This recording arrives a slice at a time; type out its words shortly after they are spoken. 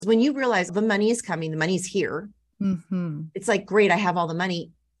When you realize the money is coming, the money's here. It's like, great, I have all the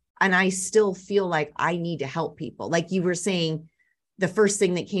money. And I still feel like I need to help people. Like you were saying, the first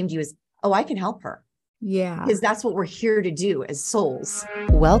thing that came to you is, oh, I can help her. Yeah. Because that's what we're here to do as souls.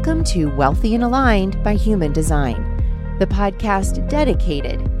 Welcome to Wealthy and Aligned by Human Design, the podcast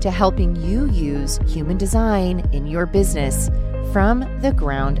dedicated to helping you use human design in your business from the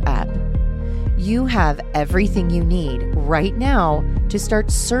ground up. You have everything you need right now to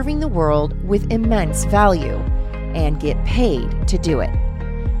start serving the world with immense value and get paid to do it.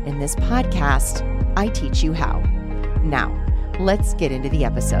 In this podcast, I teach you how. Now, let's get into the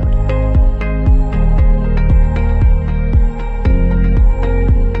episode.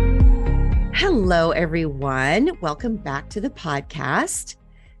 Hello, everyone. Welcome back to the podcast.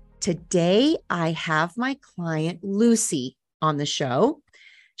 Today, I have my client, Lucy, on the show.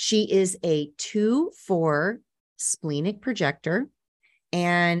 She is a 2/4 splenic projector,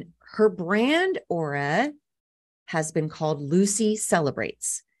 and her brand aura has been called Lucy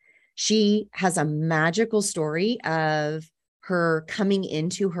Celebrates. She has a magical story of her coming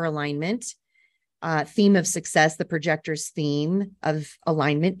into her alignment. Theme of success, the projector's theme of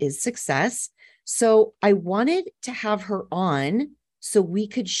alignment is success. So I wanted to have her on so we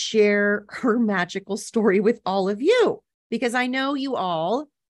could share her magical story with all of you, because I know you all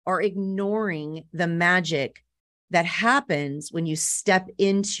are ignoring the magic that happens when you step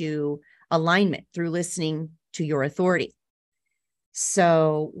into alignment through listening to your authority.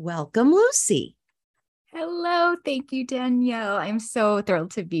 So welcome, Lucy. Hello. Thank you, Danielle. I'm so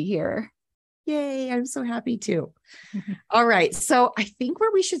thrilled to be here. Yay. I'm so happy too. All right. So I think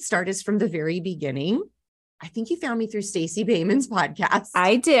where we should start is from the very beginning. I think you found me through Stacey Bayman's podcast.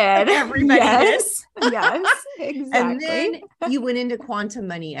 I did. Everybody yes. did. Yes, exactly. And then you went into quantum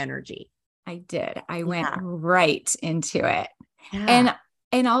money energy. I did. I went right into it. Yeah.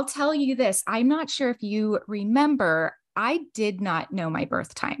 And I'll tell you this, I'm not sure if you remember, I did not know my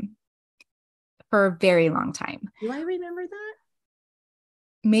birth time for a very long time. Do I remember that?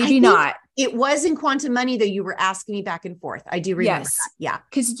 Maybe not. It was in quantum money, though. You were asking me back and forth. I do remember that. Yeah.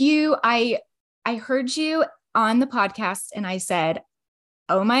 Because I heard you on the podcast and I said,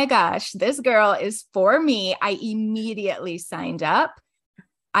 oh my gosh, this girl is for me. I immediately signed up.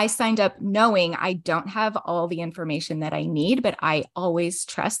 I signed up knowing I don't have all the information that I need, but I always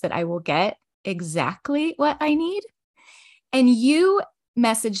trust that I will get exactly what I need. And you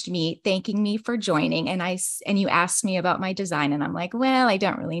messaged me thanking me for joining, and you asked me about my design, and I'm like, well, I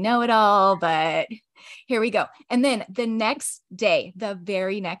don't really know it all, but here we go. And then the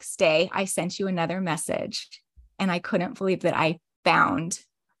very next day, I sent you another message, and I couldn't believe that I found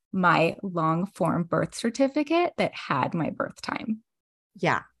my long form birth certificate that had my birth time.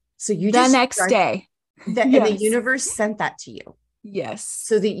 Yeah. So you the next day, and the universe sent that to you. Yes.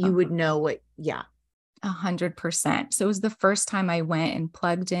 So that you would know what, 100%. So it was the first time I went and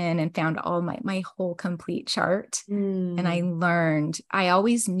plugged in and found all my whole complete chart. And I learned, I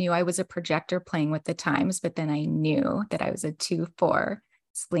always knew I was a projector playing with the times, but then I knew that I was a 2/4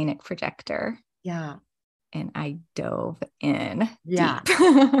 splenic projector. Yeah. And I dove in. Yeah.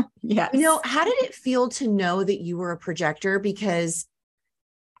 Deep. Yes. How did it feel to know that you were a projector? Because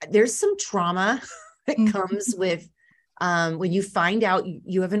there's some trauma that comes with when you find out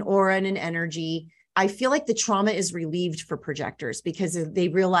you have an aura and an energy. I feel like the trauma is relieved for projectors because they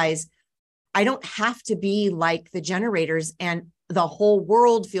realize I don't have to be like the generators, and the whole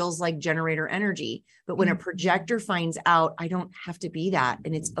world feels like generator energy. But when a projector finds out I don't have to be that,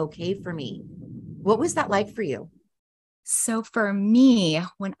 and it's okay for me. What was that like for you? So for me,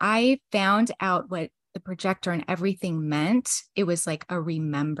 when I found out what the projector and everything meant, it was like a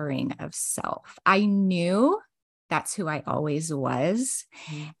remembering of self. I knew that's who I always was.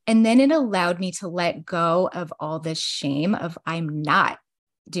 And then it allowed me to let go of all this shame of I'm not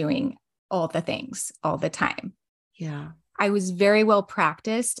doing all the things all the time. Yeah. I was very well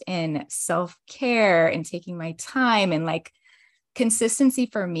practiced in self-care and taking my time, and like consistency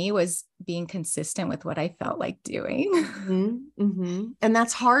for me was being consistent with what I felt like doing. And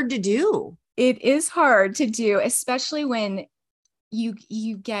that's hard to do. It is hard to do, especially when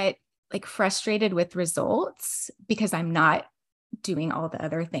you get like frustrated with results because I'm not doing all the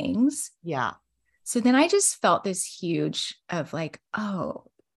other things. Yeah. So then I just felt this huge of like, oh,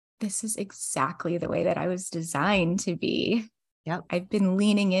 this is exactly the way that I was designed to be. Yep. I've been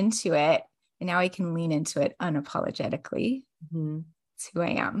leaning into it, and now I can lean into it unapologetically. It's who I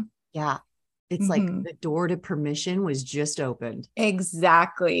am. Yeah. It's like the door to permission was just opened.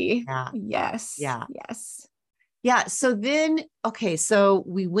 Exactly. Yeah. Yes. Yeah. Yes. Yeah. So then, okay. So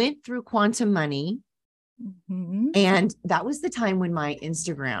we went through quantum money. Mm-hmm. And that was the time when my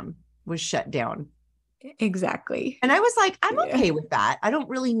Instagram was shut down. Exactly. And I was like, I'm okay with that. I don't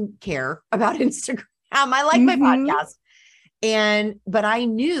really care about Instagram. I like my podcast. But I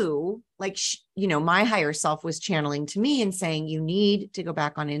knew like, my higher self was channeling to me and saying, you need to go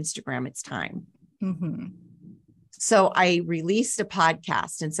back on Instagram. It's time. Mm-hmm. So I released a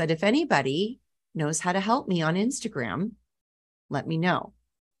podcast and said, if anybody knows how to help me on Instagram, let me know.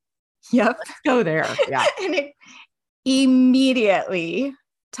 Yep. Let's go there. Yeah. And it immediately,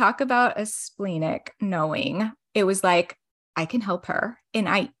 talk about a splenic knowing. It was like, I can help her. And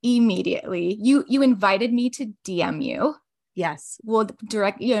I immediately, you invited me to DM you. Yes. Well,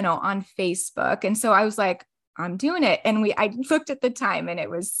 direct, on Facebook. And so I was like, I'm doing it. And I looked at the time and it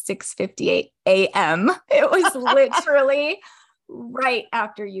was 6:58 a.m. It was literally right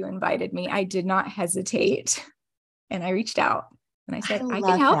after you invited me. I did not hesitate. And I reached out and I said, I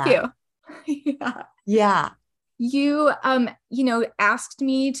can help you. Yeah. Yeah. You, asked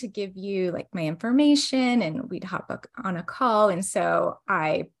me to give you like my information and we'd hop on a call. And so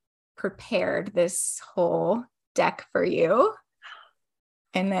I prepared this whole deck for you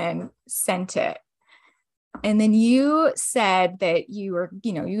and then sent it. And then you said that you were,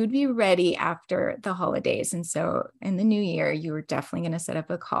 you would be ready after the holidays. And so in the new year, you were definitely going to set up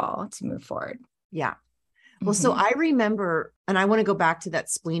a call to move forward. Yeah. Well, so I remember, and I want to go back to that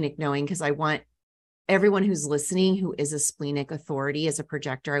splenic knowing, because I want everyone who's listening, who is a splenic authority, as a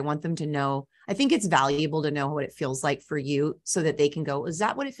projector, I want them to know, I think it's valuable to know what it feels like for you so that they can go, is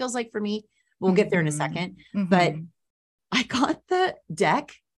that what it feels like for me? We'll get there in a second. But I got the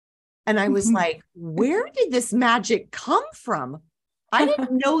deck and I was like, where did this magic come from? I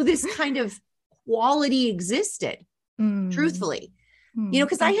didn't know this kind of quality existed, truthfully.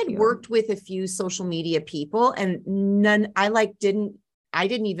 Because I had worked with a few social media people and none, I didn't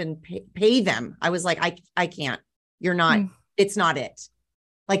even pay them. I was like, I can't, you're not, it's not it.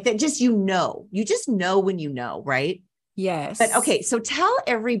 Like that, just, you just know when you know, right? Yes. But okay. So tell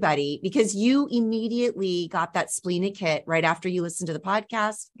everybody, because you immediately got that splenic hit right after you listened to the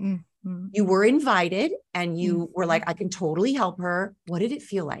podcast. You were invited and you were like, I can totally help her. What did it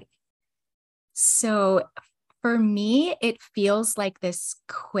feel like? So for me, it feels like this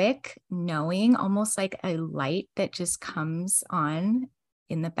quick knowing, almost like a light that just comes on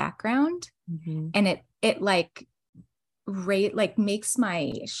in the background. And it like makes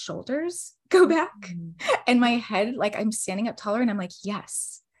my shoulders go back and my head, like I'm standing up taller and I'm like,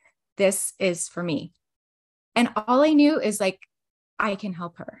 yes, this is for me. And all I knew is like, I can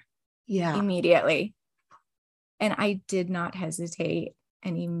help her immediately. And I did not hesitate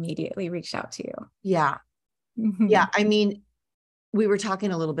and immediately reached out to you. Yeah. Yeah. I mean, we were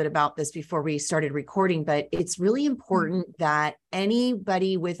talking a little bit about this before we started recording, but it's really important that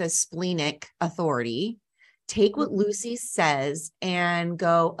anybody with a splenic authority take what Lucy says and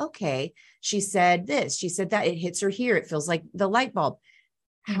go, okay, she said this, she said that, it hits her here. It feels like the light bulb.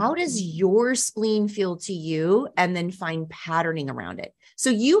 How does your spleen feel to you? And then find patterning around it. So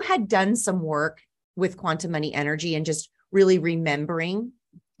you had done some work with quantum money energy and just really remembering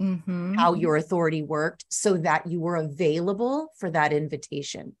how your authority worked so that you were available for that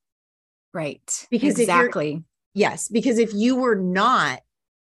invitation. Right. Because exactly. Yes. Because if you were not,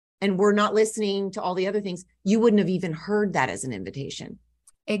 and we're not listening to all the other things, you wouldn't have even heard that as an invitation.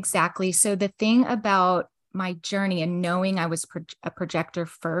 Exactly. So the thing about my journey and knowing I was a projector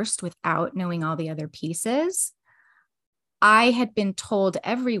first without knowing all the other pieces, I had been told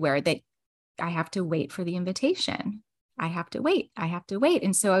everywhere that I have to wait for the invitation. I have to wait.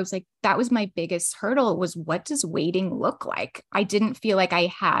 And so I was like, that was my biggest hurdle, was what does waiting look like? I didn't feel like I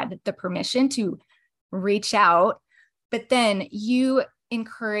had the permission to reach out. But then you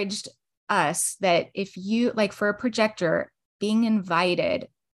encouraged us that if you, like for a projector, being invited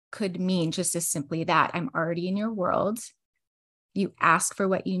could mean just as simply that I'm already in your world. You ask for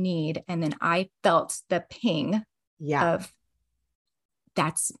what you need. And then I felt the ping of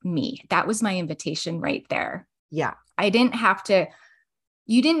that's me. That was my invitation right there. Yeah. I didn't have to,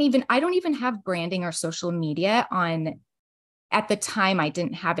 I don't even have branding or social media on. At the time, I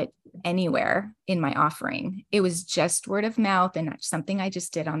didn't have it anywhere in my offering. It was just word of mouth and something I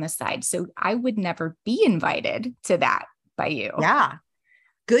just did on the side. So I would never be invited to that by you. Yeah.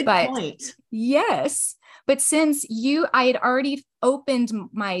 Good point. Yes. But since I had already opened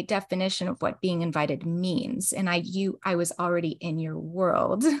my definition of what being invited means, and I was already in your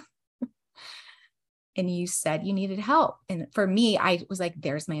world. And you said you needed help. And for me, I was like,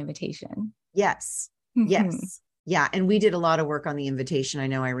 there's my invitation. Yes. Yes. Yeah. And we did a lot of work on the invitation.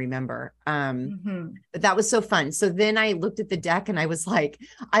 I remember. Mhm. But that was so fun. So then I looked at the deck and I was like,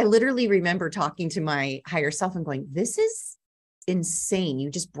 I literally remember talking to my higher self and going, this is insane. You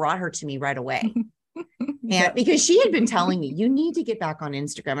just brought her to me right away. And Yep. because she had been telling me, you need to get back on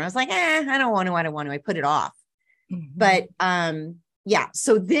Instagram. And I was like, I don't want to. I put it off. Mhm. But yeah.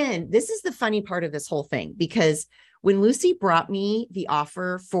 So then this is the funny part of this whole thing, because when Lucy brought me the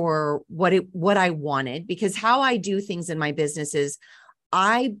offer for what I wanted, because how I do things in my business is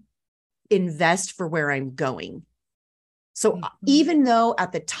I invest for where I'm going. So Mhm. even though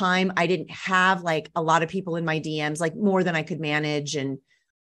at the time I didn't have like a lot of people in my DMs, like more than I could manage, and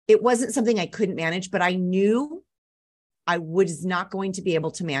it wasn't something I couldn't manage, but I knew I was not going to be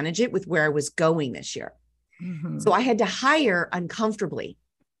able to manage it with where I was going this year. Mhm. So I had to hire uncomfortably.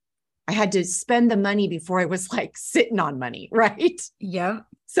 I had to spend the money before I was like sitting on money, right? Yep.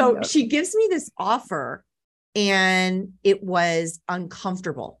 So Yep. she gives me this offer and it was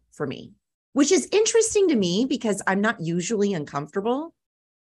uncomfortable for me, which is interesting to me because I'm not usually uncomfortable.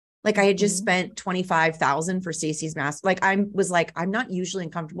 Like I had just Mhm. spent 25,000 for Stacey's mask. Like I'm not usually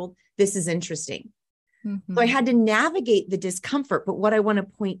uncomfortable. This is interesting. So I Mhm. had to navigate the discomfort. But what I want to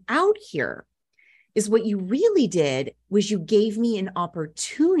point out here is what you really did was you gave me an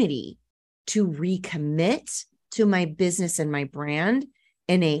opportunity to recommit to my business and my brand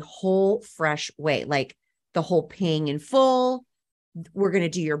in a whole fresh way. Like the whole paying in full. We're going to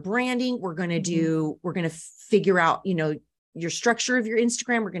do your branding. We're going to figure out, your structure of your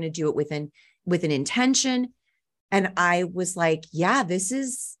Instagram. We're going to do it with an intention. And I was like, yeah, this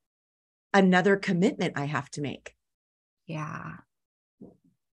is another commitment I have to make. Yeah.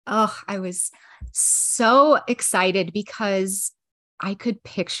 Oh, I was so excited because I could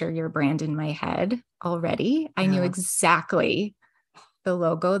picture your brand in my head already. I knew Yeah. exactly the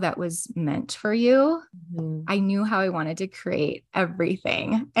logo that was meant for you. Mhm. I knew how I wanted to create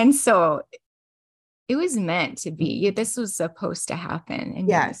everything. And so it was meant to be. This was supposed to happen. And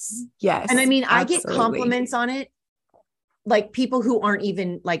Yes. yes. And I mean, I get absolutely. compliments on it. Like people who aren't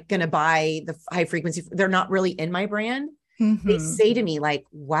even like going to buy the high frequency, they're not really in my brand. They Mhm. say to me like,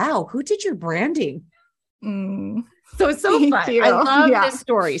 wow, who did your branding? Mm. So it's so Thank fun. you. I love Yeah. this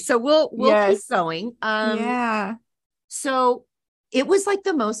story. So we'll keep Yes. going. Yeah. So it was like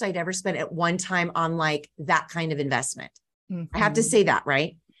the most I'd ever spent at one time on like that kind of investment. I have to Mhm. say that,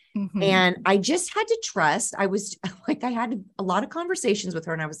 right? Mhm. And I just had to trust. I was like, I had a lot of conversations with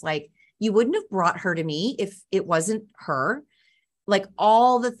her and I was like, you wouldn't have brought her to me if it wasn't her. Like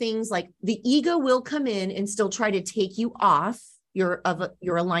all the things, like the ego will come in and still try to take you off your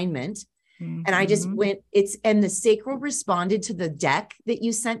alignment. And I just Mhm. went, and the sacral responded to the deck that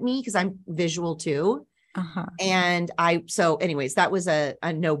you sent me because I'm visual too. Uh-huh. And so anyways, that was a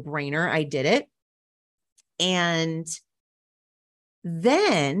no brainer. I did it. And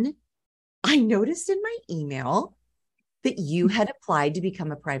then I noticed in my email that you had applied to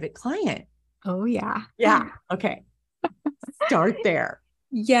become a private client. Oh, yeah. Yeah. Okay. Start there.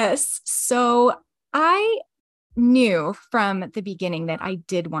 Yes. So I knew from the beginning that I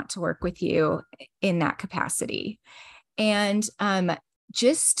did want to work with you in that capacity. And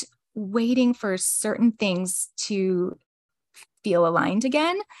just waiting for certain things to feel aligned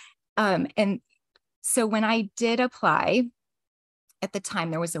again. And so when I did apply, at the time,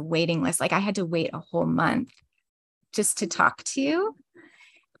 there was a waiting list. Like I had to wait a whole month just to talk to you.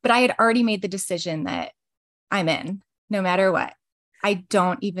 But I had already made the decision that I'm in no matter what. I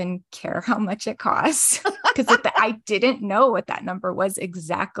don't even care how much it costs because I didn't know what that number was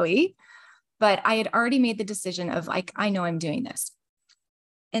exactly. But I had already made the decision of like, I know I'm doing this.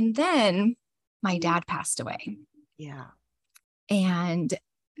 And then my dad passed away. Yeah. And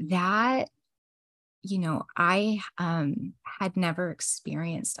that, I had never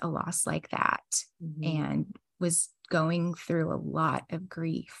experienced a loss like that and was going through a lot of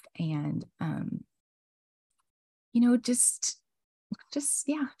grief and,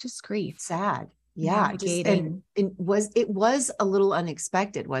 just grief. Sad. Yeah. Navigating. It was a little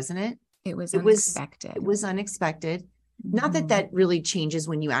unexpected, wasn't it? It was unexpected. It was unexpected. Not Mhm. that really changes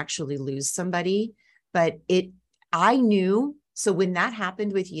when you actually lose somebody, but I knew. So when that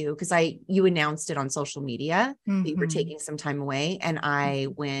happened with you, because you announced it on social media that you were Mhm. taking some time away, and I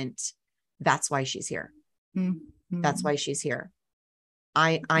went, that's why she's here. That's why she's here.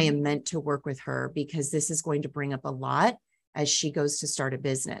 I am meant to work with her because this is going to bring up a lot as she goes to start a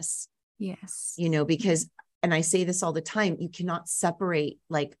business. Yes. Because, and I say this all the time, you cannot separate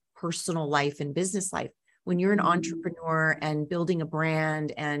like personal life and business life. When you're an entrepreneur and building a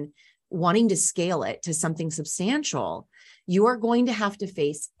brand and wanting to scale it to something substantial, you are going to have to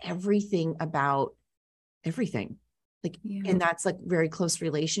face everything about everything. Like, Yeah. and that's like very close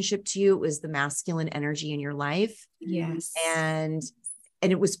relationship to you. It was the masculine energy in your life. Yes. And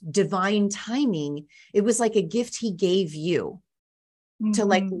it was divine timing. It was like a gift he gave you to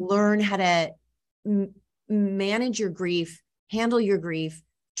like learn how to manage your grief, handle your grief,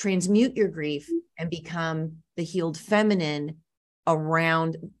 transmute your grief, and become the healed feminine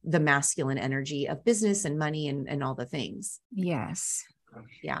around the masculine energy of business and money and all the things. Yes.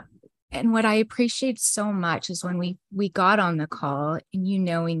 Yeah. And what I appreciate so much is when we got on the call and you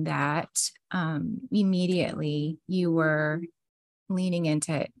knowing that immediately you were leaning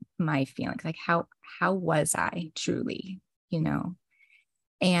into my feelings, like how was I truly,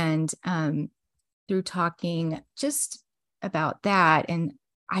 and through talking just about that, and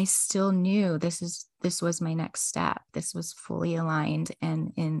I still knew this was my next step. This was fully aligned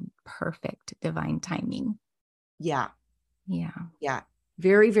and in perfect divine timing. Yeah. Yeah. Yeah.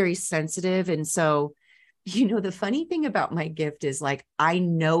 Very, very sensitive. And so, the funny thing about my gift is like, I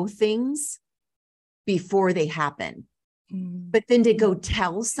know things before they happen, but then to go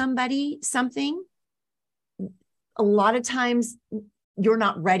tell somebody something, a lot of times you're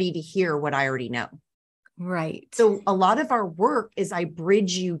not ready to hear what I already know. Right. So a lot of our work is I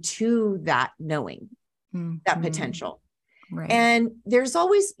bridge you to that knowing, that potential. Right. And there's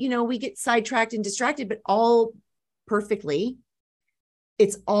always, we get sidetracked and distracted, but all perfectly,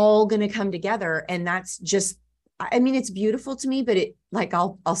 it's all going to come together. And that's just, it's beautiful to me, but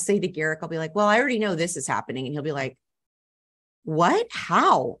I'll say to Garrick, I'll be like, well, I already know this is happening. And he'll be like, what?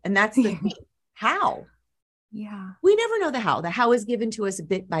 How? And that's the thing. How? Yeah. We never know the how. The how is given to us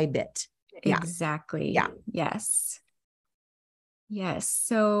bit by bit. Yeah. Exactly. Yeah. Yes. Yes.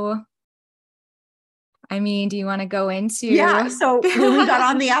 So, do you want to go into? Yeah. So when we got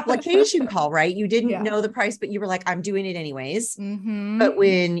on the application call, right, you didn't know the price, but you were like, I'm doing it anyways. Mm-hmm. But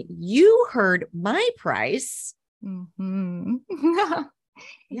when you heard my price,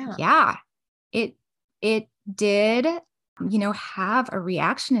 yeah, it did, have a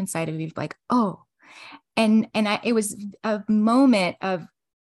reaction inside of you like, oh, and it was a moment of,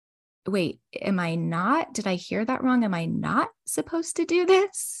 wait, did I hear that wrong? Am I not supposed to do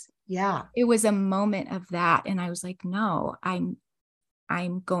this? Yeah. It was a moment of that. And I was like, no, I'm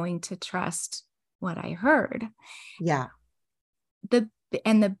going to trust what I heard. Yeah. The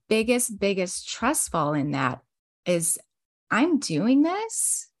biggest trust fall in that is I'm doing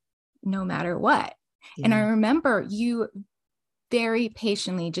this no matter what. Yeah. And I remember you very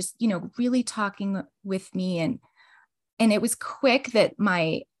patiently just, really talking with me, and it was quick that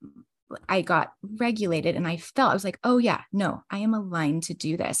I got regulated, and I was like, oh yeah, no, I am aligned to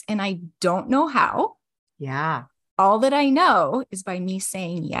do this. And I don't know how. Yeah. All that I know is by me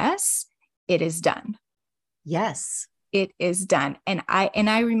saying, yes, it is done. Yes, it is done. And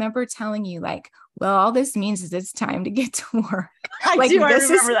I remember telling you like, well, all this means is it's time to get to work. I remember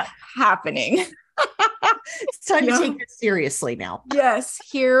that happening. It's time to take it seriously now. Yes,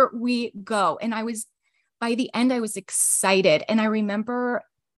 here we go. And by the end, I was excited. And I remember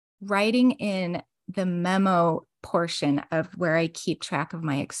writing in the memo portion of where I keep track of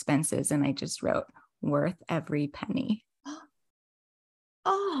my expenses. And I just wrote, worth every penny.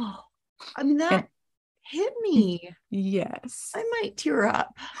 Oh, that hit me. Yes. I might tear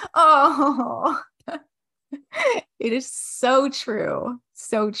up. Oh, it is so true.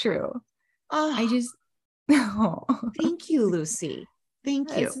 So true. Oh, thank you, Lucy.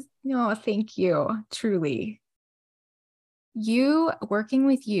 Thank you. No, thank you. Truly. Working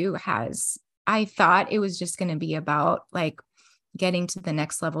with you I thought it was just going to be about like getting to the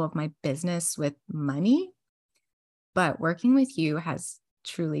next level of my business with money, but working with you has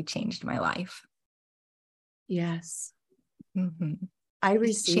truly changed my life. Yes. Mm-hmm. I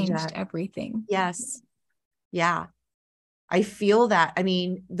received changed everything. Yes. Yeah. I feel that.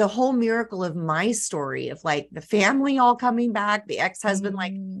 The whole miracle of my story of like the family all coming back, the ex-husband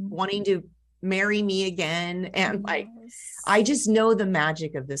like wanting to marry me again. And like, I just know the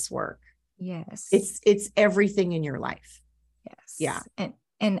magic of this work. Yes. It's everything in your life. Yes. Yeah.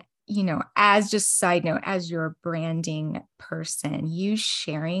 And as just side note, as your branding person, you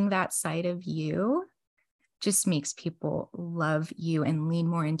sharing that side of you just makes people love you and lean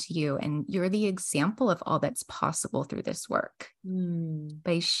more into you. And you're the example of all that's possible through this work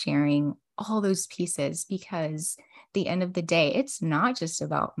by sharing all those pieces, because at the end of the day, it's not just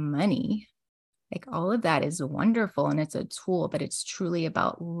about money. Like all of that is wonderful and it's a tool, but it's truly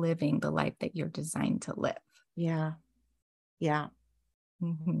about living the life that you're designed to live. Yeah. Yeah.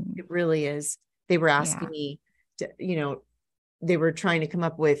 Mm-hmm. It really is. They were asking me to, they were trying to come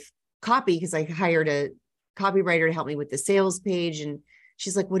up with copy because I hired a copywriter to help me with the sales page. And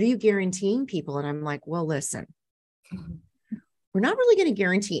She's like, what are you guaranteeing people? And I'm like, well, listen, we're not really going to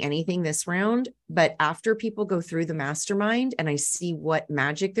guarantee anything this round, but after people go through the mastermind and I see what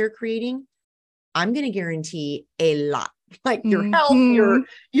magic they're creating, I'm going to guarantee a lot, like your health,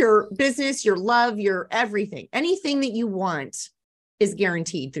 your business, your love, your everything, anything that you want is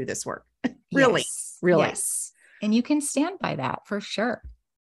guaranteed through this work. Really, Yes. really. Yes. And you can stand by that for sure.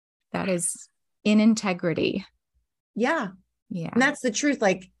 That is in integrity. Yeah. Yeah. And that's the truth.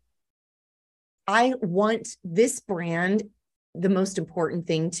 Like, I want this brand. The most important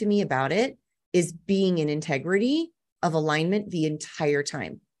thing to me about it is being in integrity of alignment the entire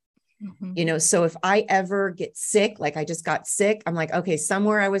time. Mm-hmm. You know, so if I ever get sick, like I just got sick, I'm like, okay,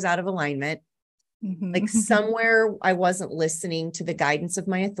 somewhere I was out of alignment, Mm-hmm. like somewhere I wasn't listening to the guidance of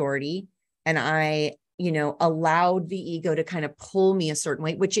my authority. And I, you know, allowed the ego to kind of pull me a certain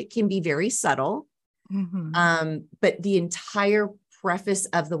way, which it can be very subtle. Mm-hmm. But the entire preface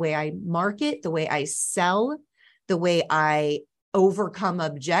of the way I market, the way I sell, the way I overcome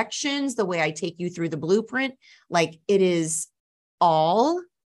objections, the way I take you through the blueprint, like it is all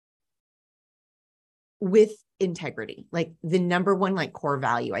with integrity. Like the number one, like core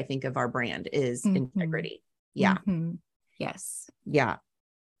value, I think, of our brand is integrity. Yeah. Mm-hmm. Yes. Yeah.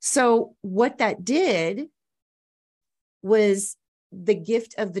 So what that did was the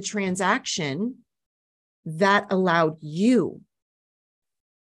gift of the transaction that allowed you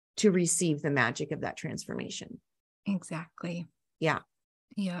to receive the magic of that transformation. Exactly. Yeah.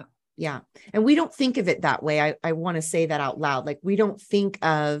 Yeah. Yeah. And we don't think of it that way. I want to say that out loud. Like, we don't think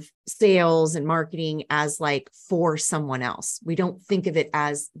of sales and marketing as like for someone else. We don't think of it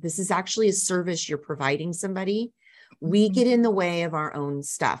as this is actually a service you're providing somebody. We get in the way of our own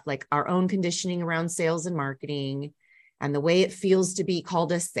stuff, like our own conditioning around sales and marketing and the way it feels to be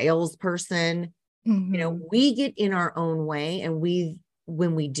called a salesperson. Mm-hmm. You know, we get in our own way. And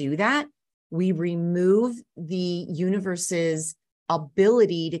when we do that, we remove the universe's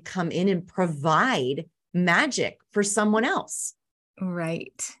ability to come in and provide magic for someone else.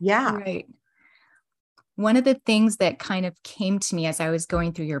 Right. Yeah. Right. One of the things that kind of came to me as I was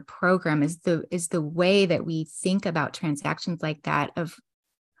going through your program is the way that we think about transactions like that. Of,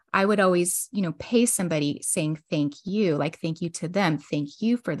 I would always, pay somebody saying, thank you, like, thank you to them. Thank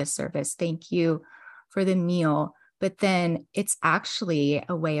you for the service. Thank you for the meal. But then it's actually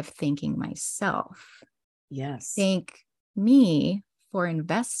a way of thanking myself. Yes. Thank me for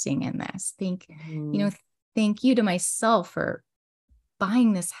investing in this. Thank you to myself for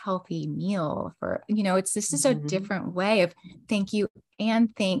buying this healthy meal. For, it's just a different way of thank you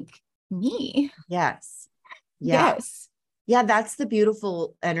and thank me. Yes. Yeah. Yes. Yeah. That's the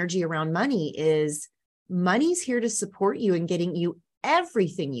beautiful energy around money is money's here to support you in getting you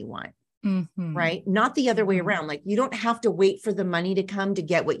everything you want. Mm-hmm. Right. Not the other way around. Like, you don't have to wait for the money to come to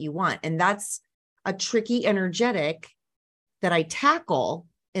get what you want. And that's a tricky energetic that I tackle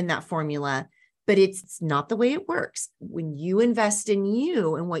in that formula, but it's not the way it works. When you invest in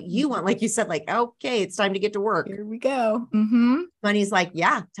you and what you want, like you said, like, okay, it's time to get to work. Here we go. Mm-hmm. Money's like,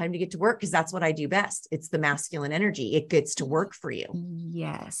 yeah, time to get to work. Cause that's what I do best. It's the masculine energy. It gets to work for you.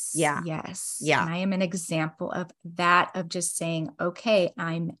 Yes. Yeah. Yes. Yeah. And I am an example of that, of just saying, okay,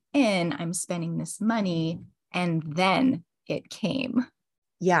 I'm spending this money. And then it came.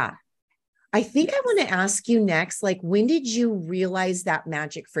 Yeah. I think I want to ask you next, like, when did you realize that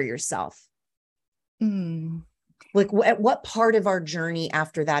magic for yourself? Like, at what part of our journey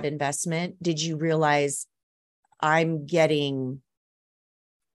after that investment did you realize I'm getting?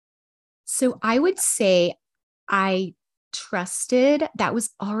 So I would say I trusted, that was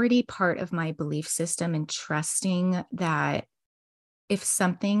already part of my belief system, and trusting that if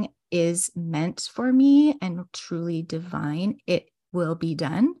something is meant for me and truly divine, it will be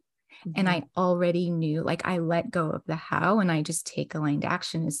done. Mm-hmm. And I already knew, like, I let go of the how and I just take aligned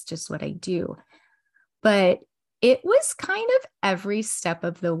action is just what I do. But it was kind of every step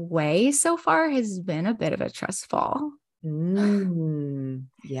of the way so far has been a bit of a trust fall.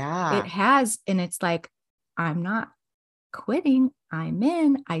 Yeah. It has. And it's like, I'm not quitting. I'm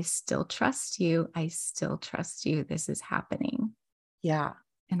in. I still trust you. I still trust you. This is happening. Yeah.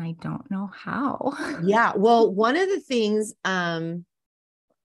 And I don't know how. Yeah. Well, one of the things I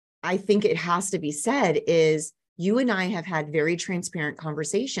think it has to be said is you and I have had very transparent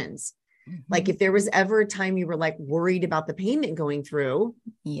conversations. Mm-hmm. Like, if there was ever a time you were like worried about the payment going through.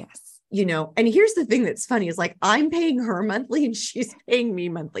 Yes. And here's the thing that's funny is, like, I'm paying her monthly and she's paying me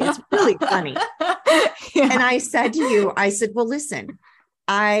monthly. It's really funny. Yeah. And I said to you, well, listen,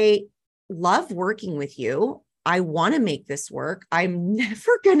 I love working with you. I want to make this work. I'm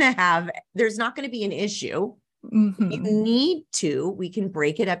never going to there's not going to be an issue. If you need to, we can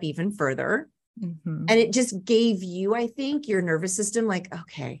break it up even further. And it just gave you, I think, your nervous system like,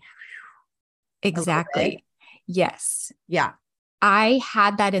 okay. Exactly. Yes. Yeah. I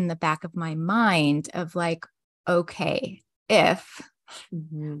had that in the back of my mind of like, okay, if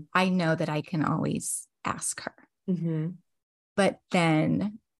I know that I can always ask her, but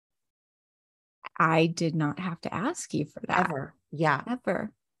then I did not have to ask you for that. Ever. Yeah.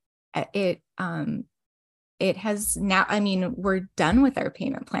 Ever. It has now, I mean, we're done with our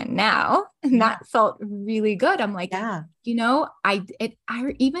payment plan now. And that felt really good. I'm like, you know, I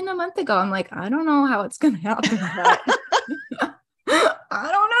even a month ago, I'm like, I don't know how it's going to happen, but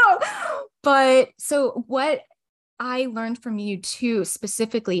I don't know. But so what I learned from you too,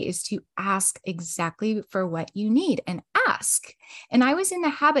 specifically, is to ask exactly for what you need and ask. And I was in the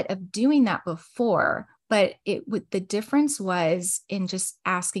habit of doing that before, but the difference was in just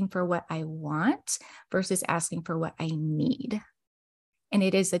asking for what I want versus asking for what I need. And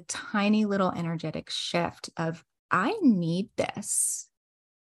it is a tiny little energetic shift of, I need this.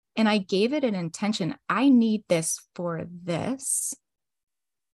 And I gave it an intention. I need this for this.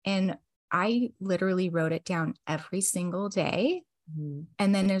 And I literally wrote it down every single day.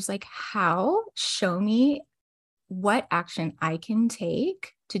 And then there's like, show me what action I can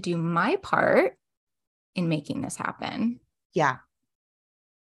take to do my part in making this happen. Yeah.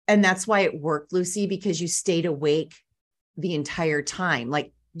 And that's why it worked, Lucy, because you stayed awake the entire time,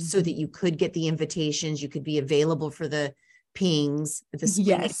 like so that you could get the invitations, you could be available for the pings, the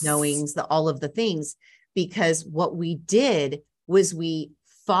split knowings, all of the things, because what we did was we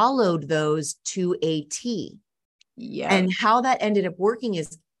followed those to a T. Yeah. And how that ended up working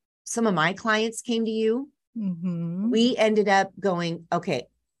is some of my clients came to you. We ended up going, okay,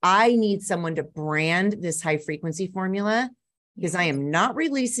 I need someone to brand this high frequency formula because I am not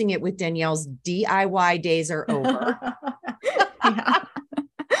releasing it with Danielle's DIY days are over.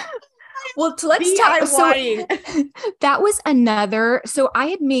 Well, let's talk. So that was another. So I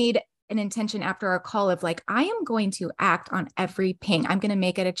had made an intention after our call of like, I am going to act on every ping. I'm going to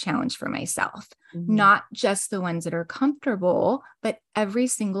make it a challenge for myself, not just the ones that are comfortable, but every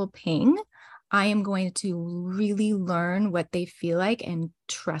single ping. I am going to really learn what they feel like and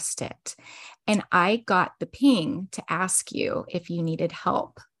trust it. And I got the ping to ask you if you needed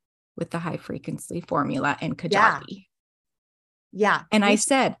help with the high frequency formula and Kajabi. Yeah. And I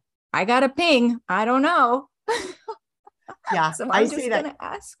said, I got a ping. I don't know. Yeah. So I'm just going to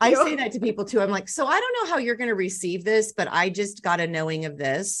ask you. I say that to people too. I'm like, so I don't know how you're going to receive this, but I just got a knowing of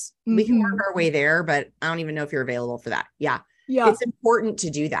this. We can work our way there, but I don't even know if you're available for that. Yeah. It's important to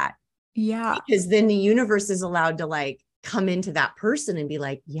do that. Yeah. Because then the universe is allowed to like come into that person and be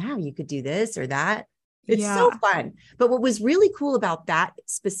like, yeah, you could do this or that. It's so fun. But what was really cool about that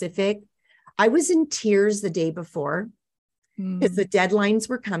specific, I was in tears the day before because the deadlines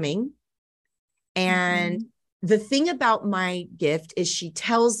were coming. And the thing about my gift is she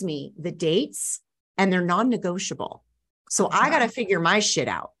tells me the dates and they're non-negotiable. So I got to figure my shit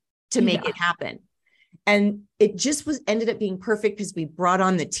out to make it happen. And it just ended up being perfect because we brought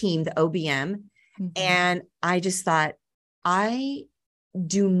on the team, the OBM. And I just thought, I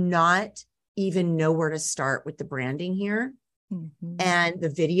do not even know where to start with the branding here and the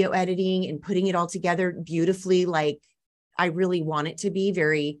video editing and putting it all together beautifully. Like I really want it to be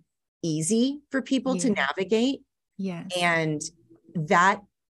very easy for people to navigate. And that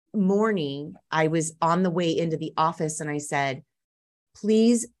morning I was on the way into the office and I said,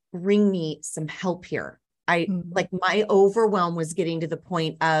 please bring me some help here. Like my overwhelm was getting to the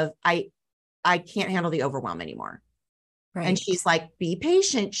point of I can't handle the overwhelm anymore. And she's like, be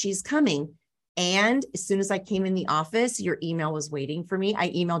patient. She's coming. And as soon as I came in the office, your email was waiting for me. I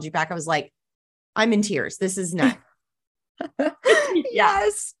emailed you back. I was like, I'm in tears. This is nuts.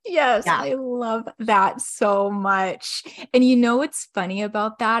 Yes. I love that so much. And you know, what's funny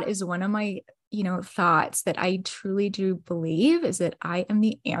about that is one of my thoughts that I truly do believe is that I am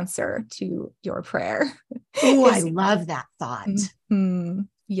the answer to your prayer. Oh, I love that thought.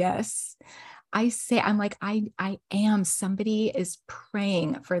 Yes. I'm like, I am, somebody is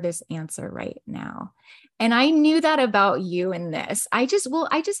praying for this answer right now. And I knew that about you in this. I just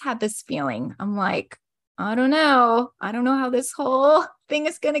had this feeling. I'm like, I don't know how this whole thing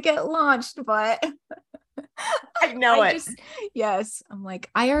is going to get launched, but I know it. Yes. I'm like,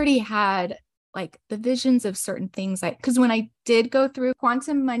 I already had like the visions of certain things, because when I did go through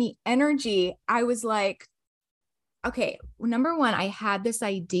quantum money energy, I was like, okay, number one, I had this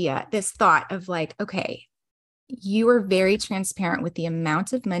thought of like, okay, you were very transparent with the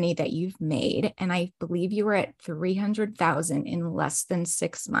amount of money that you've made. And I believe you were at 300,000 in less than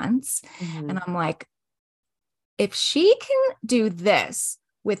 6 months. And I'm like, if she can do this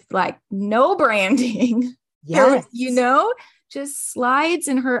with like no branding, Yes. just slides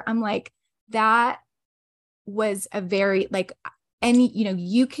in her, I'm like, that was a very like, and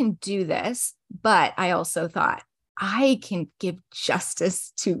you can do this, but I also thought I can give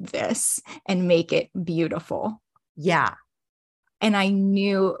justice to this and make it beautiful. Yeah. And I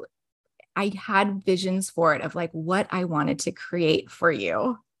knew I had visions for it of like what I wanted to create for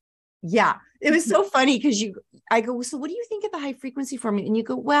you. Yeah. It was so funny because I go, so what do you think of the high frequency formula? And you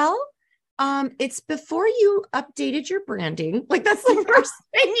go, well, it's before you updated your branding. Like that's the first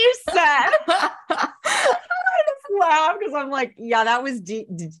thing you said. I just laugh because I'm like, yeah, that was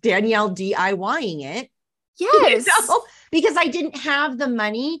Danielle DIYing it. Yes. Because I didn't have the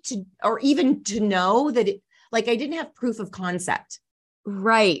money to, or even to know that I didn't have proof of concept.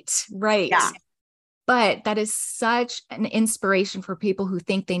 Right. Yeah. But that is such an inspiration for people who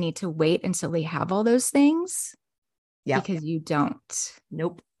think they need to wait until they have all those things. Yeah. Because you don't.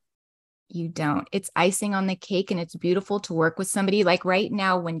 Nope. You don't. It's icing on the cake, and it's beautiful to work with somebody like right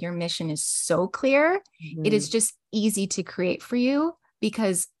now when your mission is so clear. It is just easy to create for you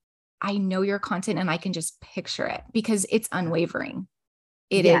because I know your content and I can just picture it because it's unwavering.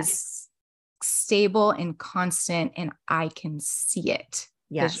 It is stable and constant, and I can see it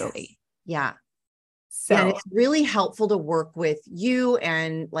visually. Yeah. So and it's really helpful to work with you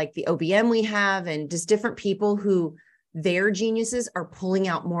and like the OBM we have and just different people who their geniuses are pulling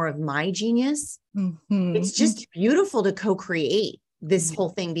out more of my genius. It's just beautiful to co-create this whole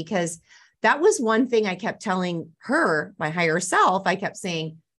thing because that was one thing I kept telling her, my higher self. I kept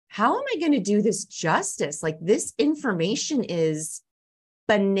saying, how am I going to do this justice? Like this information is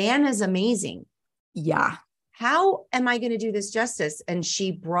bananas amazing. Yeah. How am I going to do this justice? And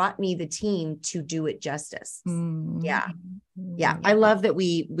she brought me the team to do it justice. Yeah. I love that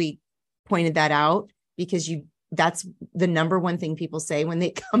we pointed that out because that's the number one thing people say when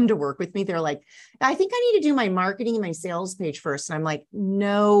they come to work with me. They're like, I think I need to do my marketing and my sales page first. And I'm like,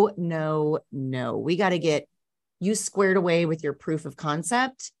 no. We got to get you squared away with your proof of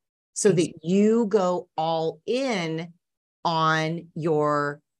concept so that you go all in on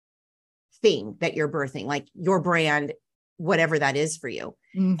your thing that you're birthing, like your brand, whatever that is for you.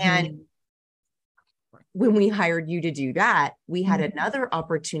 And when we hired you to do that, we had another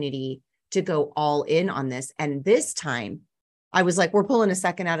opportunity to go all in on this. And this time I was like, we're pulling a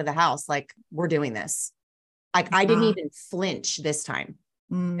second out of the house. Like we're doing this. Like I didn't even flinch this time.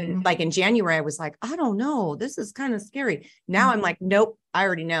 And like in January, I was like, I don't know. This is kind of scary. Now I'm like, nope, I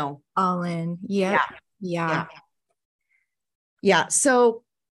already know. All in. Yeah. So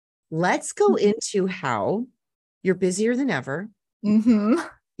let's go into how you're busier than ever.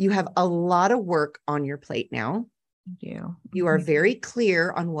 You have a lot of work on your plate now. You are very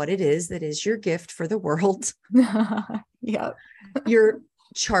clear on what it is that is your gift for the world. You're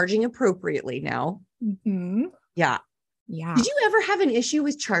charging appropriately now. Yeah. Did you ever have an issue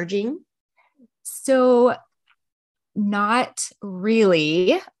with charging? So not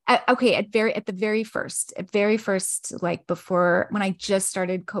really. Okay. At the very first, like before, when I just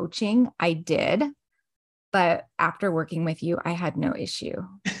started coaching, I did, but after working with you, I had no issue.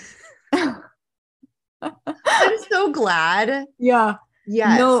 I'm so glad. Yeah.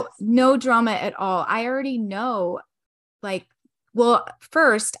 Yes. No drama at all. I already know, like, well,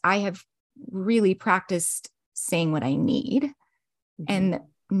 first I have really practiced saying what I need and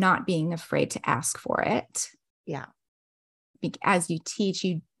not being afraid to ask for it. Yeah. As you teach,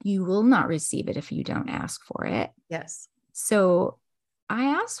 you will not receive it if you don't ask for it. Yes. So I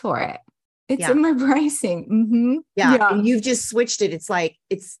asked for it. It's in my pricing. Yeah. And you've just switched it. It's like,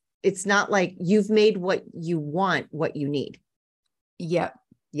 it's not like you've made what you want, what you need. Yep.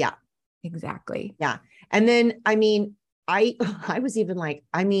 Yeah. Exactly. Yeah. And then, I mean, I was even like,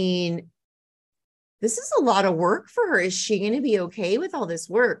 I mean, this is a lot of work for her. Is she going to be okay with all this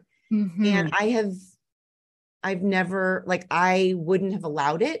work? And I've never, like, I wouldn't have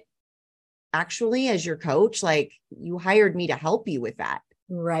allowed it actually as your coach. Like you hired me to help you with that.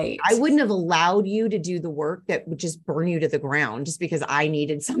 Right. I wouldn't have allowed you to do the work that would just burn you to the ground just because I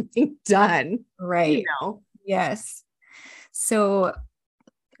needed something done. Right. You know? Yes. So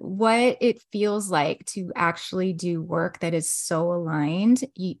what it feels like to actually do work that is so aligned,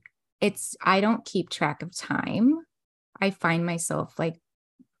 I don't keep track of time. I find myself like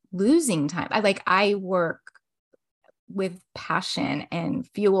losing time. I work with passion and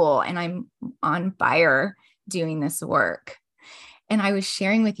fuel, and I'm on fire doing this work. And I was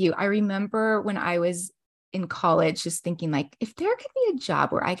sharing with you, I remember when I was in college, just thinking like, if there could be a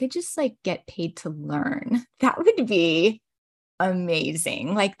job where I could just like get paid to learn, that would be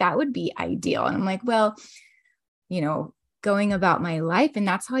amazing. Like that would be ideal. And I'm like, well, going about my life. And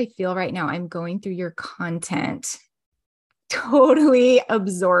that's how I feel right now. I'm going through your content, totally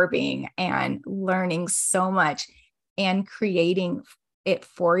absorbing and learning so much and creating it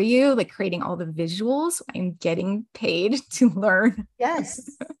for you, like creating all the visuals. I'm getting paid to learn. Yes.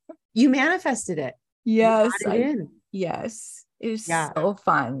 You manifested it. Yes. You got it in. Yes. It was so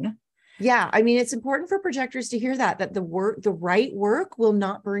fun. Yeah. I mean, it's important for projectors to hear that the right work will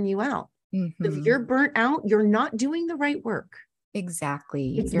not burn you out. Mm-hmm. If you're burnt out, you're not doing the right work.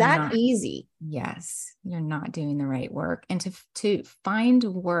 Exactly. It's that easy. Yes. You're not doing the right work. And to find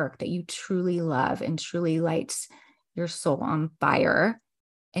work that you truly love and truly lights your soul on fire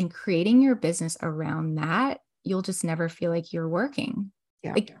and creating your business around that, you'll just never feel like you're working.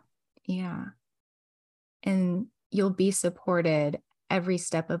 Yeah. Yeah. And you'll be supported every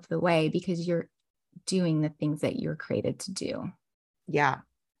step of the way because you're doing the things that you're created to do. Yeah.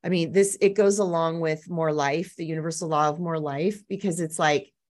 I mean, it goes along with more life, the universal law of more life, because it's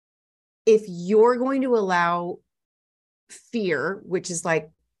like, if you're going to allow fear, which is like,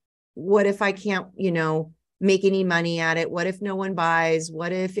 what if I can't, make any money at it? What if no one buys?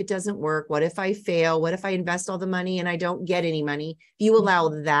 What if it doesn't work? What if I fail? What if I invest all the money and I don't get any money? If you allow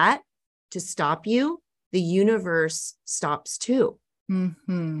that to stop you, the universe stops too.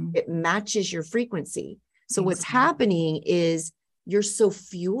 Mm-hmm. It matches your frequency. So what's happening is you're so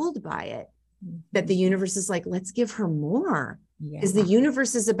fueled by it that the universe is like, let's give her more. Because the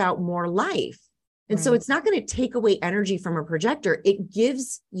universe is about more life. And so it's not going to take away energy from a projector. It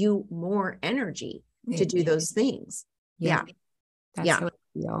gives you more energy to do those things. Yeah. That's how I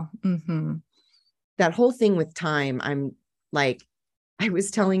feel. Mm-hmm. That whole thing with time, I'm like, I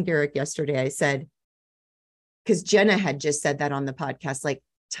was telling Garrick yesterday, I said, because Jenna had just said that on the podcast, like,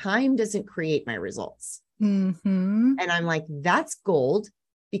 time doesn't create my results. Mm-hmm. And I'm like, that's gold,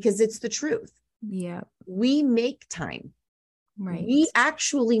 because it's the truth. Yeah. We make time. Right. We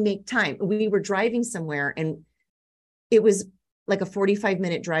actually make time. We were driving somewhere and it was like a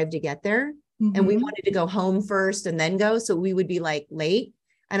 45-minute drive to get there. Mm-hmm. And we wanted to go home first and then go. So we would be like late.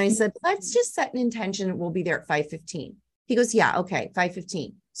 And I said, let's just set an intention. We'll be there at 5:15. He goes, yeah, okay,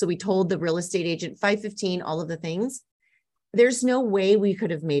 5:15. So we told the real estate agent 5:15, all of the things. There's no way we could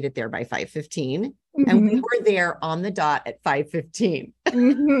have made it there by 5:15. Mm-hmm. And we were there on the dot at 5:15.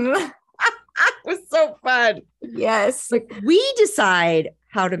 Mm-hmm. It was so fun. Yes. Like, we decide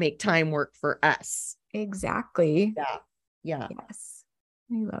how to make time work for us. Exactly. Yeah. Yes.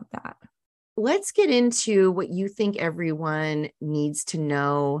 I love that. Let's get into what you think everyone needs to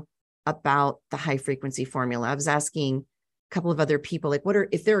know about the high frequency formula. I was asking a couple of other people, like,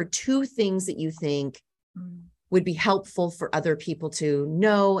 if there are two things that you think would be helpful for other people to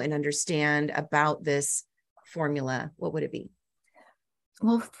know and understand about this formula, what would it be?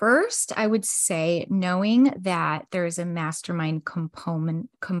 Well, first, I would say knowing that there is a mastermind component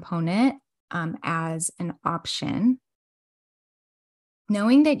as an option,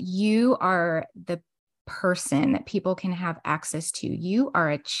 knowing that you are the person that people can have access to. You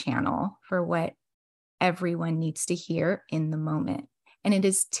are a channel for what everyone needs to hear in the moment. And it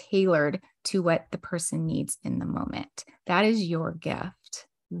is tailored to what the person needs in the moment. That is your gift.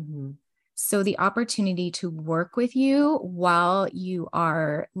 Mm-hmm. So the opportunity to work with you while you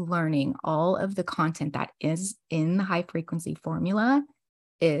are learning all of the content that is in the high frequency formula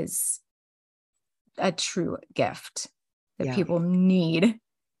is a true gift that people need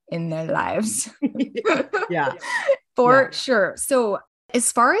in their lives. For sure. So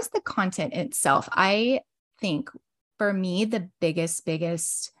as far as the content itself, I think for me, the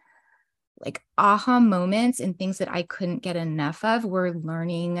biggest like aha moments and things that I couldn't get enough of were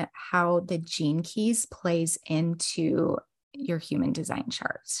learning how the gene keys plays into your human design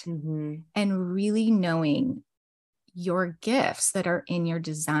chart, and really knowing your gifts that are in your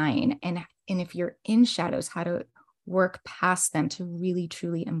design. And if you're in shadows, how to work past them to really,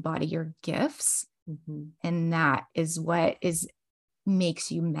 truly embody your gifts. And that is what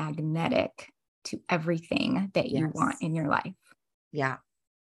makes you magnetic to everything that you want in your life. Yeah.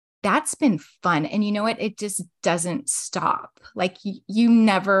 That's been fun. And you know what? It just doesn't stop. Like you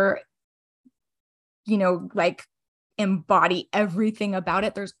never, like embody everything about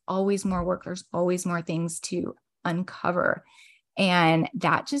it. There's always more work. There's always more things to uncover. And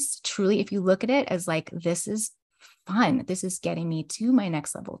that just truly, if you look at it as like, this is fun, this is getting me to my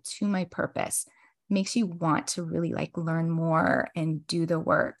next level, to my purpose, makes you want to really like learn more and do the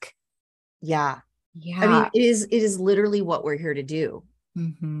work. Yeah. I mean, it is literally what we're here to do.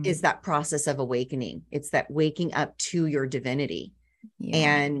 Is that process of awakening. It's that waking up to your divinity.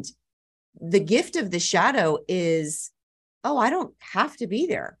 And the gift of the shadow is, I don't have to be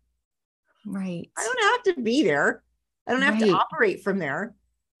there. Right. I don't have to be there. I don't have to Right. operate from there.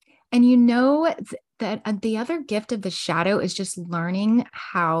 And you know that the other gift of the shadow is just learning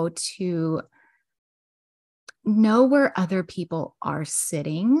how to know where other people are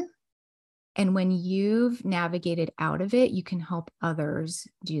sitting. And when you've navigated out of it, you can help others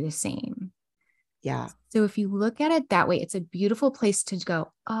do the same. Yeah. So if you look at it that way, it's a beautiful place to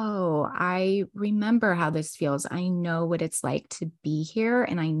go, oh, I remember how this feels. I know what it's like to be here,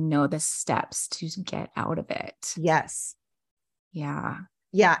 and I know the steps to get out of it. Yes. Yeah.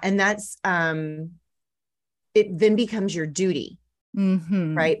 Yeah. And that's, it then becomes your duty,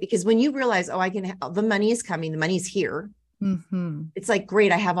 right? Because when you realize, oh, the money is coming, the money's here. It's like,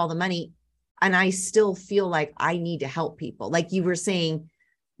 great, I have all the money, and I still feel like I need to help people. Like you were saying,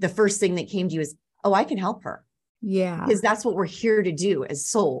 the first thing that came to you is, oh, I can help her. Yeah. Because that's what we're here to do as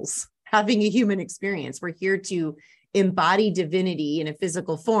souls, having a human experience. We're here to embody divinity in a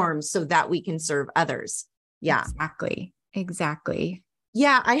physical form so that we can serve others. Yeah. Exactly.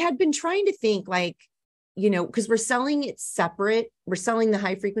 Yeah. I had been trying to think like, because we're selling it separate. We're selling the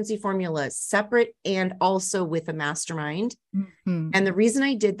high frequency formula separate and also with a mastermind. And the reason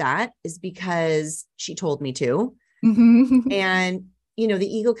I did that is because she told me to. And, the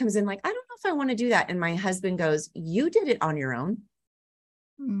ego comes in like, I don't know if I want to do that. And my husband goes, you did it on your own.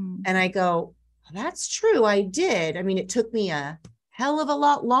 And I go, well, that's true. I did. I mean, it took me a hell of a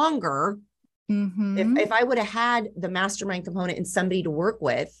lot longer. If I would have had the mastermind component and somebody to work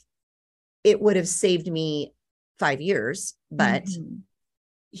with, it would have saved me 5 years. But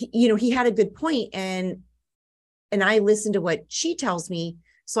he had a good point, and I listened to what she tells me.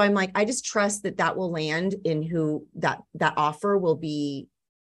 So I'm like, I just trust that will land in who that offer will be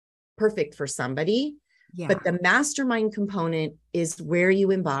perfect for somebody. Yeah. But the mastermind component is where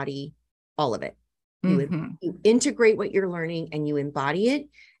you embody all of it. You integrate what you're learning and you embody it,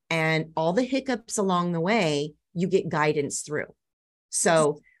 and all the hiccups along the way, you get guidance through.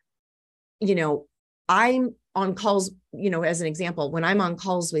 So, I'm on calls, as an example, when I'm on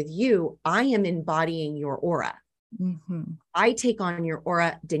calls with you, I am embodying your aura. I take on your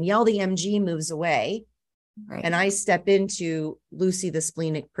aura. Danielle, the MG, moves away. Right. And I step into Lucy, the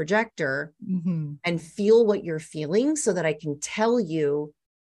splenic projector, and feel what you're feeling so that I can tell you,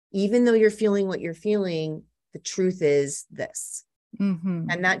 even though you're feeling what you're feeling, the truth is this.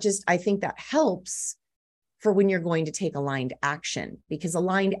 And that I think that helps for when you're going to take aligned action, because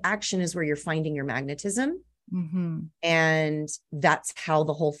aligned action is where you're finding your magnetism. And that's how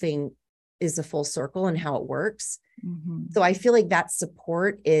the whole thing is a full circle and how it works. So I feel like that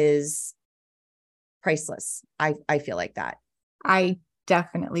support is priceless. I feel like that. I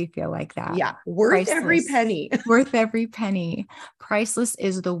definitely feel like that. Yeah. Worth every penny. Worth every penny. Priceless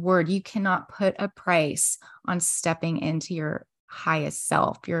is the word. You cannot put a price on stepping into your highest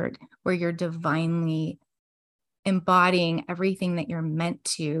self, where you're divinely embodying everything that you're meant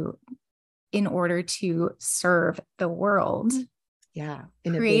to in order to serve the world. Yeah.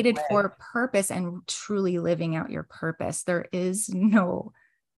 Created for purpose and truly living out your purpose. There is no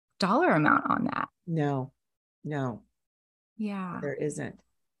dollar amount on that. No. Yeah. There isn't.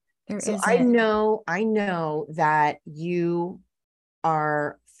 There isn't. I know that you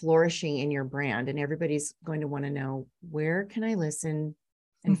are flourishing in your brand, and everybody's going to want to know, where can I listen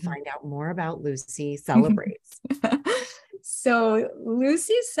and find out more about Lucy Celebrates? So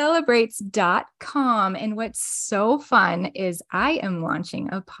LucyCelebrates.com. And what's so fun is I am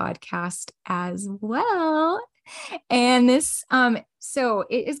launching a podcast as well. And this, so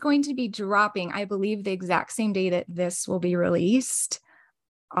it is going to be dropping, I believe, the exact same day that this will be released,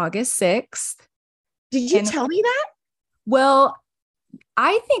 August 6th. Did you tell me that? Well,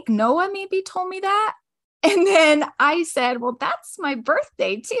 I think Noah maybe told me that. And then I said, well, that's my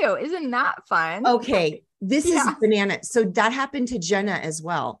birthday too. Isn't that fun? Okay. This is bananas. So that happened to Jenna as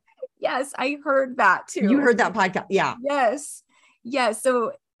well. Yes. I heard that too. You heard that podcast. Yeah. Yes. Yes.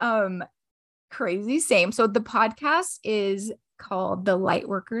 So, crazy same. So the podcast is called The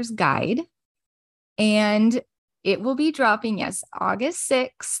Lightworker's Guide, and it will be dropping, August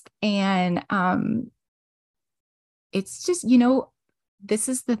 6th. And, it's just, this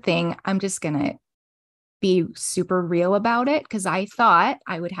is the thing. I'm just going to be super real about it, because I thought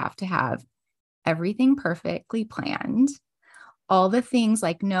I would have to have everything perfectly planned, all the things,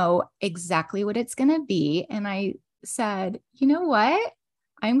 like know exactly what it's going to be. And I said, you know what?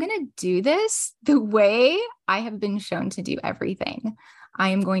 I'm going to do this the way I have been shown to do everything. I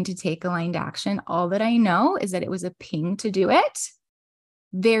am going to take aligned action. All that I know is that it was a ping to do it.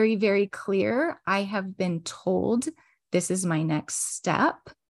 Very, very clear. I have been told this is my next step,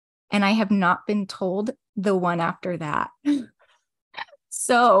 and I have not been told the one after that.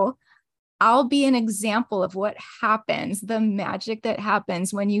 So I'll be an example of what happens, the magic that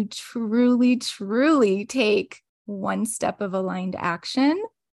happens when you truly, truly take one step of aligned action,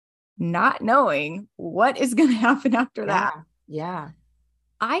 not knowing what is going to happen after that. Yeah.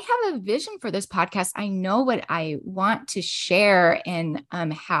 I have a vision for this podcast. I know what I want to share and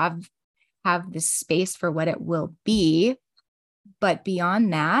have the space for what it will be. But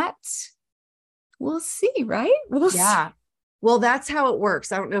beyond that, we'll see, right? We'll see. Well, that's how it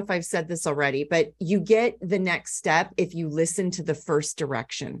works. I don't know if I've said this already, but you get the next step if you listen to the first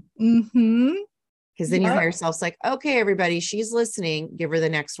direction. Mm-hmm. Because then your higher self's like, okay, everybody, she's listening. Give her the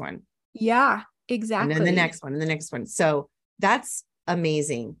next one. Yeah, exactly. And then the next one and the next one. So that's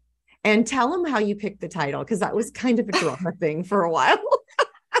amazing. And tell them how you picked the title, because that was kind of a drama thing for a while.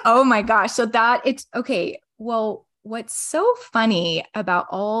 Oh my gosh. So it's okay. Well, what's so funny about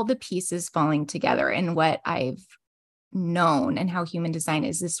all the pieces falling together and what I've known and how human design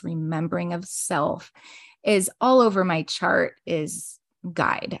is this remembering of self is all over my chart is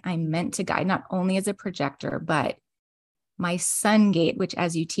guide. I'm meant to guide not only as a projector, but my sun gate, which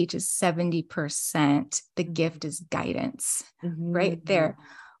as you teach is 70%, the gift is guidance right there.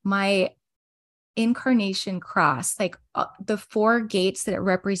 My incarnation cross, like the 4 gates that it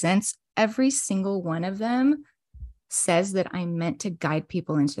represents, every single one of them says that I'm meant to guide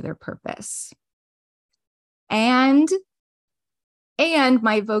people into their purpose. And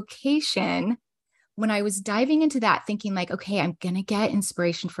my vocation, when I was diving into that, thinking like, okay, I'm going to get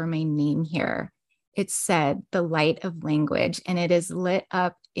inspiration for my name here. It said the light of language, and it is lit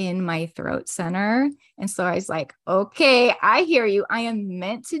up in my throat center. And so I was like, okay, I hear you. I am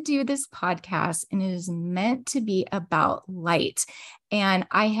meant to do this podcast, and it is meant to be about light. And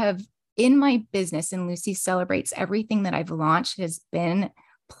I have in my business, and Lucy Celebrates, everything that I've launched has been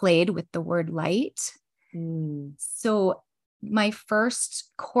played with the word light. So my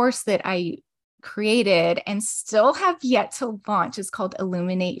first course that I created and still have yet to launch is called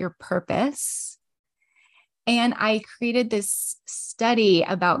Illuminate Your Purpose. And I created this study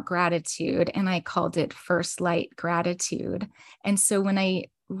about gratitude, and I called it First Light Gratitude. And so when I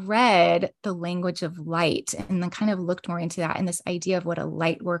read the language of light and then kind of looked more into that and this idea of what a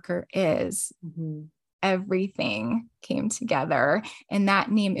light worker is, everything came together. And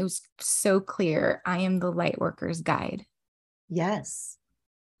that name, it was so clear. I am the light worker's guide. Yes.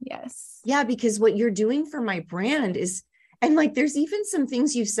 Yes. Yeah, because what you're doing for my brand is, and like, there's even some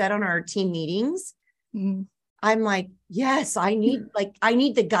things you've said on our team meetings. I'm like, yes, I need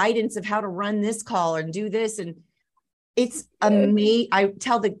the guidance of how to run this call and do this. And it's amazing. I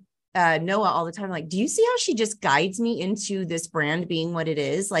tell the Noah all the time, like, do you see how she just guides me into this brand being what it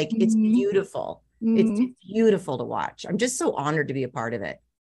is? Like, it's beautiful. It's beautiful to watch. I'm just so honored to be a part of it.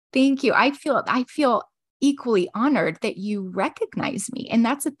 Thank you. I feel equally honored that you recognize me. And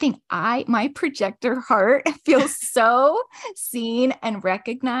that's the thing. My projector heart feels so seen and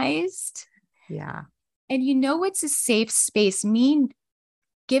recognized. Yeah. And it's a safe space, me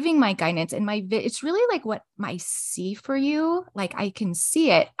giving my guidance and it's really like what I see for you. Like I can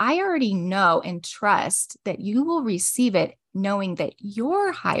see it. I already know and trust that you will receive it, knowing that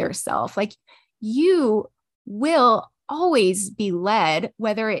your higher self, like you will always be led,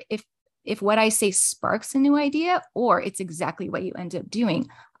 whether if what I say sparks a new idea or it's exactly what you end up doing.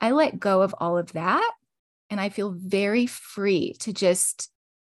 I let go of all of that. And I feel very free to just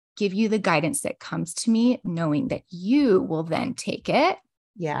give you the guidance that comes to me, knowing that you will then take it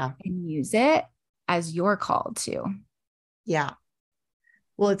and use it as you're called to. Yeah.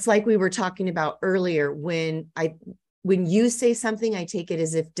 Well, it's like we were talking about earlier, when you say something, I take it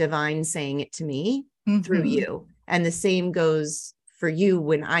as if divine saying it to me through you. And the same goes for you.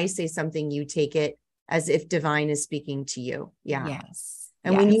 When I say something, you take it as if divine is speaking to you. Yeah. Yes.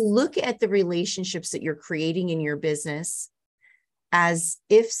 And when you look at the relationships that you're creating in your business, as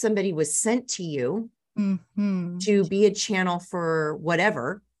if somebody was sent to you to be a channel for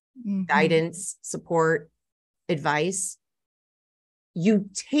whatever, guidance, support, advice, you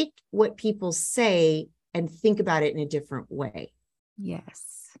take what people say and think about it in a different way.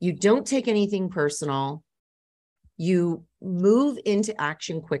 Yes. You don't take anything personal. You move into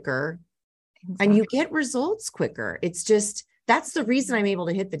action quicker and you get results quicker. It's just, that's the reason I'm able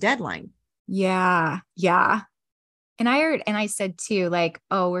to hit the deadline. Yeah. Yeah. And I said too, like,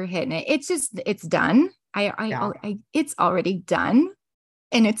 oh, we're hitting it. It's done. It's already done.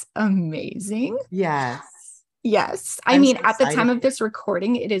 And it's amazing. Yes. Yes. I mean, at the time of this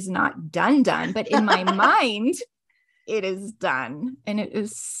recording, it is not done, but in my mind, it is done. And it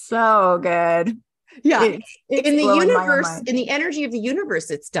is so good. Yeah. In the universe, in the energy of the universe,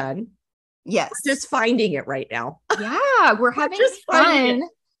 it's done. Yes. We're just finding it right now. Yeah. We're having fun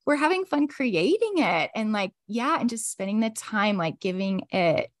we're having fun creating it and like, yeah. And just spending the time, like giving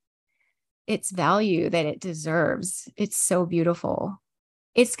it its value that it deserves. It's so beautiful.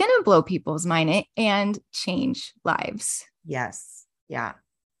 It's going to blow people's mind and change lives. Yes. Yeah.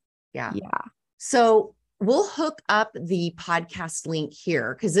 Yeah. Yeah. So we'll hook up the podcast link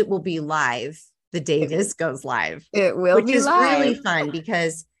here because it will be live the day this goes live. It will which be is live. really fun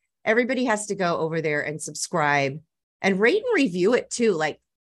because everybody has to go over there and subscribe and rate and review it too. Like,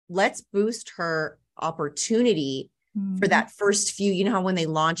 let's boost her opportunity for that first few, you know how when they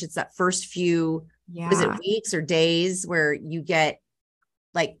launch, it's that first few, is it weeks or days where you get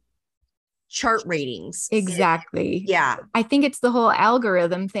like chart ratings? Exactly. Yeah. I think it's the whole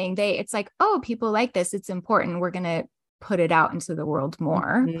algorithm thing. It's like, oh, people like this. It's important. We're going to put it out into the world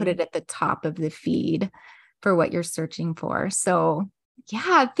more, put it at the top of the feed for what you're searching for. So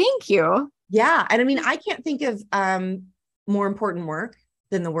yeah, thank you. Yeah. And I mean, I can't think of more important work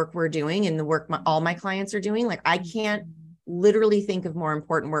than the work we're doing and the work all my clients are doing. Like, I can't literally think of more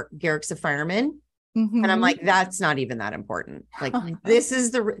important work. Garrick's a fireman. And I'm like, that's not even that important. Like, this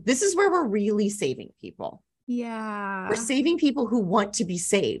is where we're really saving people. Yeah. We're saving people who want to be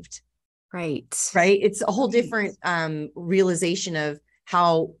saved. Right. Right. It's a whole different realization of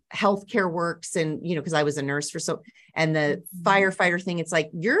how healthcare works. And, you know, because I was a nurse and the firefighter thing, it's like,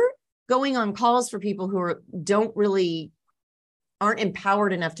 you're going on calls for people who aren't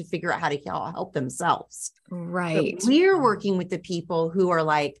empowered enough to figure out how to help themselves. Right. But we're working with the people who are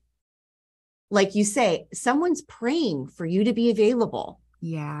like you say, someone's praying for you to be available.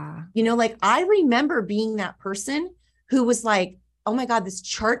 Yeah. You know, like, I remember being that person who was like, oh my God, this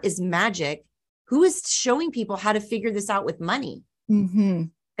chart is magic. Who is showing people how to figure this out with money?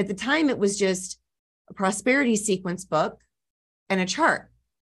 At the time, it was just a prosperity sequence book and a chart.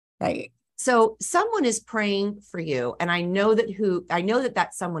 Right. So someone is praying for you. And I know that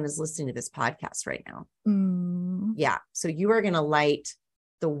someone is listening to this podcast right now. Yeah. So you are going to light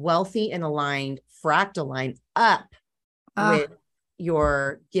the wealthy and aligned fractal line up with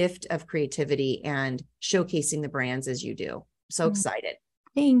your gift of creativity and showcasing the brands as you do. So excited.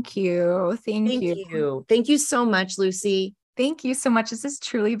 Thank you. Thank you. Thank you so much, Lucy. Thank you so much. This has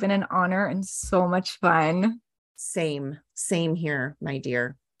truly been an honor and so much fun. Same here, my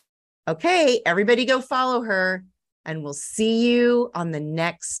dear. Okay, everybody go follow her and we'll see you on the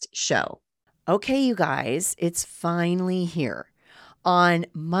next show. Okay, you guys, it's finally here. On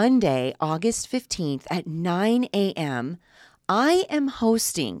Monday, August 15th at 9 a.m., I am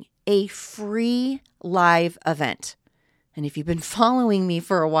hosting a free live event. And if you've been following me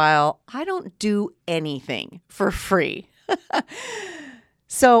for a while, I don't do anything for free.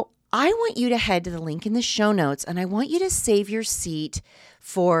 So I want you to head to the link in the show notes and I want you to save your seat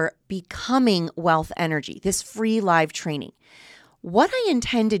for Becoming Wealth Energy, this free live training. What I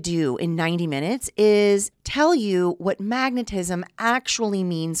intend to do in 90 minutes is tell you what magnetism actually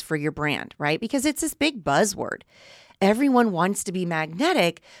means for your brand, right? Because it's this big buzzword. Everyone wants to be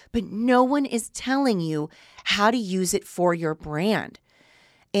magnetic, but no one is telling you how to use it for your brand.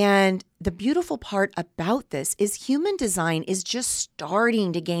 And the beautiful part about this is human design is just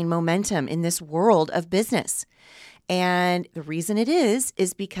starting to gain momentum in this world of business. And the reason it is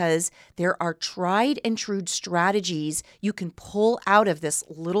because there are tried and true strategies you can pull out of this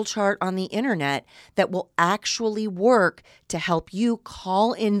little chart on the internet that will actually work to help you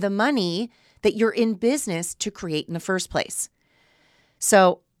call in the money that you're in business to create in the first place.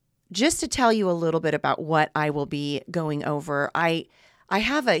 So just to tell you a little bit about what I will be going over, I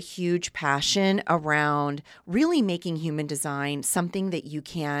have a huge passion around really making human design something that you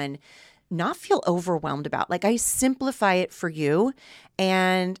can not feel overwhelmed about. Like, I simplify it for you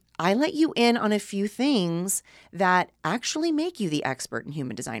and I let you in on a few things that actually make you the expert in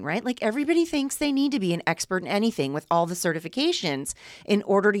human design, right? Like, everybody thinks they need to be an expert in anything with all the certifications in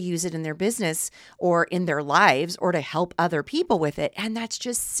order to use it in their business or in their lives or to help other people with it. And that's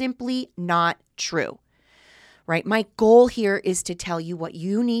just simply not true. Right? My goal here is to tell you what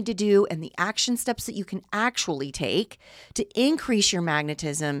you need to do and the action steps that you can actually take to increase your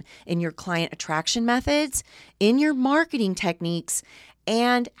magnetism in your client attraction methods, in your marketing techniques,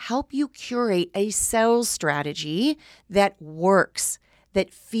 and help you curate a sales strategy that works,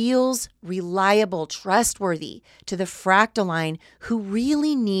 that feels reliable, trustworthy to the fractal line who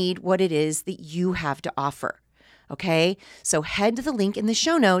really need what it is that you have to offer. Okay, so head to the link in the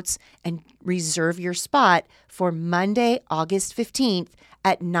show notes and reserve your spot for Monday, August 15th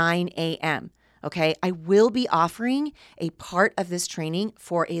at 9 a.m. Okay, I will be offering a part of this training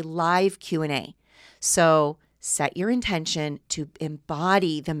for a live Q&A. So set your intention to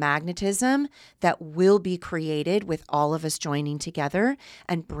embody the magnetism that will be created with all of us joining together,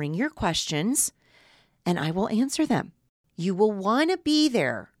 and bring your questions and I will answer them. You will want to be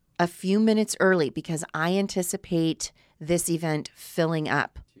there a few minutes early because I anticipate this event filling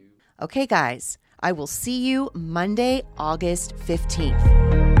up. Okay, guys, I will see you Monday, August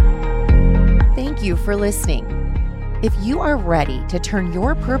 15th. Thank you for listening. If you are ready to turn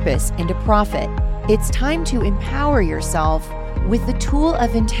your purpose into profit, it's time to empower yourself with the tool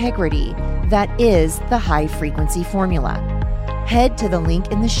of integrity that is the high frequency formula. Head to the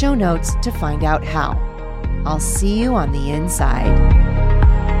link in the show notes to find out how. I'll see you on the inside.